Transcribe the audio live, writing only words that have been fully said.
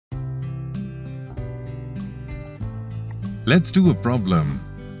Let's do a problem.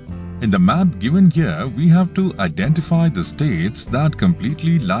 In the map given here, we have to identify the states that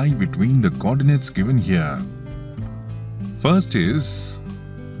completely lie between the coordinates given here. First is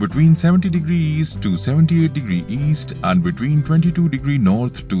between 70 degree east to 78 degree east and between 22 degree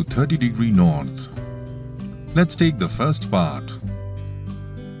north to 30 degree north. Let's take the first part.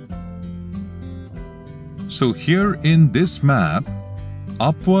 So here in this map,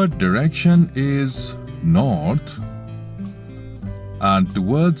 upward direction is north and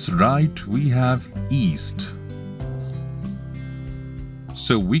towards right we have east.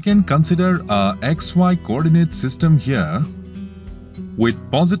 So we can consider a XY coordinate system here with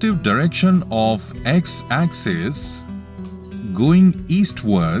positive direction of x-axis going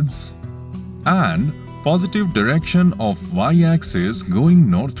eastwards and positive direction of y-axis going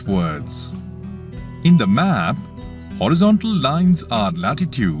northwards. In the map, horizontal lines are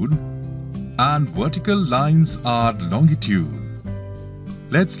latitude and vertical lines are longitude.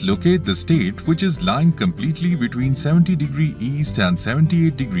 Let's locate the state which is lying completely between 70 degree east and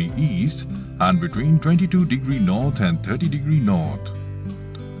 78 degree east and between 22 degree north and 30 degree north.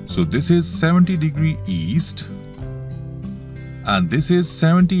 So this is 70 degree east and this is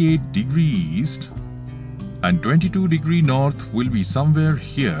 78 degree east and 22 degree north will be somewhere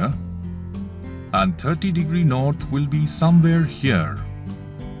here and 30 degree north will be somewhere here.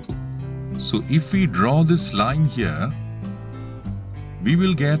 So if we draw this line here, we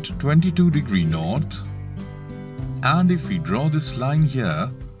will get 22 degree north, and if we draw this line here,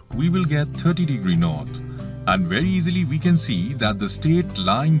 we will get 30 degree north. And very easily we can see that the state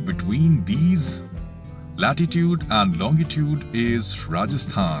lying between these latitude and longitude is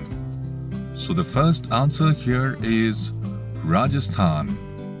Rajasthan. So the first answer here is Rajasthan.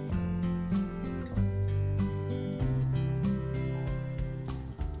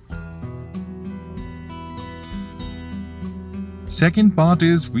 Second part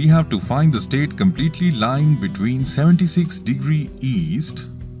is we have to find the state completely lying between 76 degree east.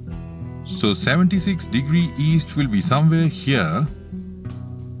 So 76 degree east will be somewhere here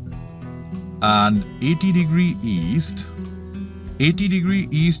and 80 degree east. 80 degree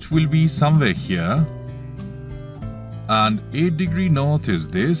east will be somewhere here and 8 degree north is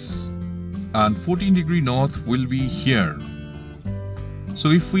this and 14 degree north will be here. So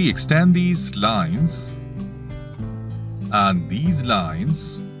if we extend these lines and these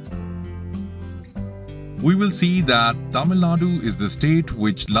lines, we will see that Tamil Nadu is the state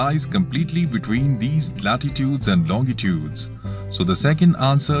which lies completely between these latitudes and longitudes. So the second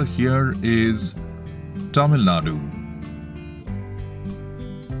answer here is Tamil Nadu.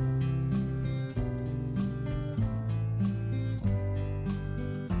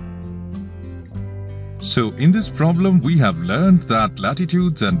 So in this problem, we have learned that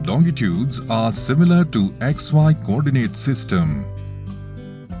latitudes and longitudes are similar to XY coordinate system.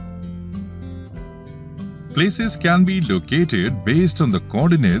 Places can be located based on the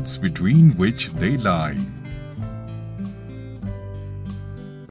coordinates between which they lie.